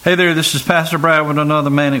Hey there, this is Pastor Brad with another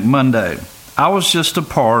Manic Monday. I was just a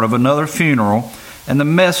part of another funeral, and the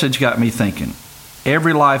message got me thinking.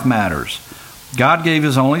 Every life matters. God gave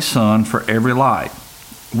His only Son for every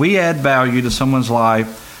life. We add value to someone's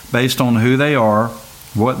life based on who they are,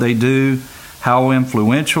 what they do, how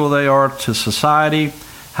influential they are to society,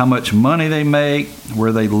 how much money they make,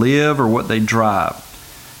 where they live, or what they drive.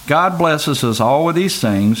 God blesses us all with these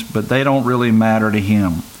things, but they don't really matter to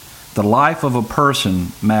Him. The life of a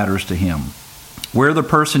person matters to Him. Where the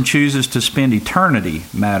person chooses to spend eternity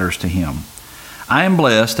matters to Him. I am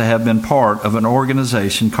blessed to have been part of an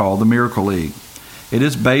organization called the Miracle League. It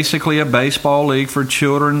is basically a baseball league for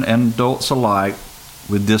children and adults alike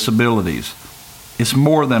with disabilities. It's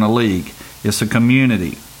more than a league. It's a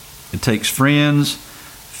community. It takes friends,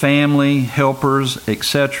 family, helpers,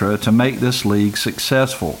 etc. to make this league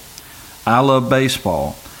successful. I love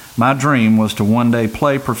baseball. My dream was to one day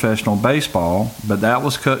play professional baseball, but that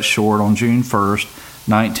was cut short on June 1st,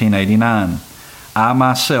 1989. I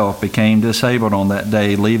myself became disabled on that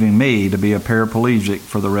day, leaving me to be a paraplegic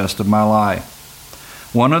for the rest of my life.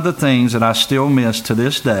 One of the things that I still miss to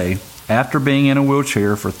this day, after being in a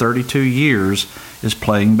wheelchair for 32 years, is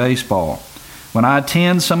playing baseball. When I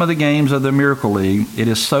attend some of the games of the Miracle League, it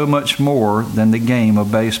is so much more than the game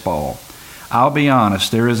of baseball. I'll be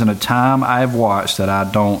honest, there isn't a time I have watched that I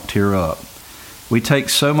don't tear up. We take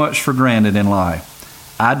so much for granted in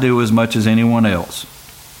life. I do as much as anyone else.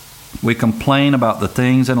 We complain about the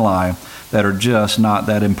things in life that are just not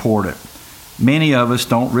that important. Many of us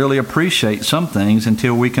don't really appreciate some things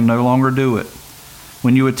until we can no longer do it.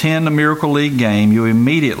 When you attend a Miracle League game, you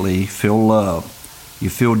immediately feel love. You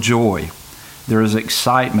feel joy. There is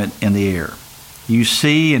excitement in the air. You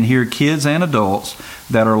see and hear kids and adults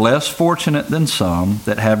that are less fortunate than some,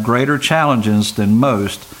 that have greater challenges than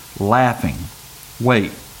most, laughing.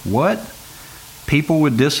 Wait, what? People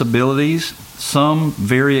with disabilities, some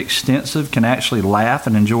very extensive, can actually laugh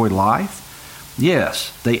and enjoy life?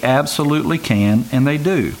 Yes, they absolutely can, and they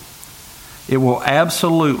do. It will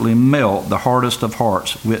absolutely melt the hardest of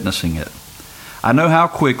hearts witnessing it. I know how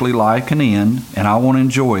quickly life can end, and I want to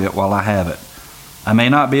enjoy it while I have it. I may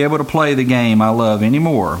not be able to play the game I love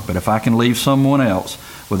anymore, but if I can leave someone else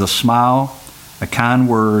with a smile, a kind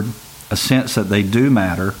word, a sense that they do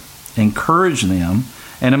matter, encourage them,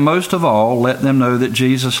 and most of all, let them know that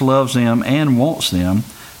Jesus loves them and wants them,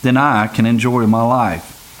 then I can enjoy my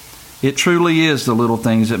life. It truly is the little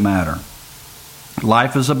things that matter.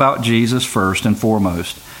 Life is about Jesus first and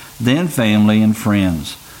foremost, then family and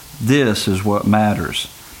friends. This is what matters.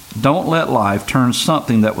 Don't let life turn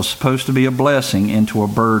something that was supposed to be a blessing into a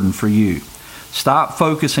burden for you. Stop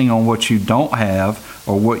focusing on what you don't have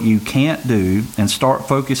or what you can't do, and start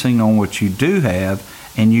focusing on what you do have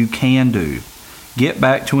and you can do. Get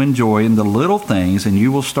back to enjoying the little things, and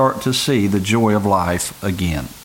you will start to see the joy of life again.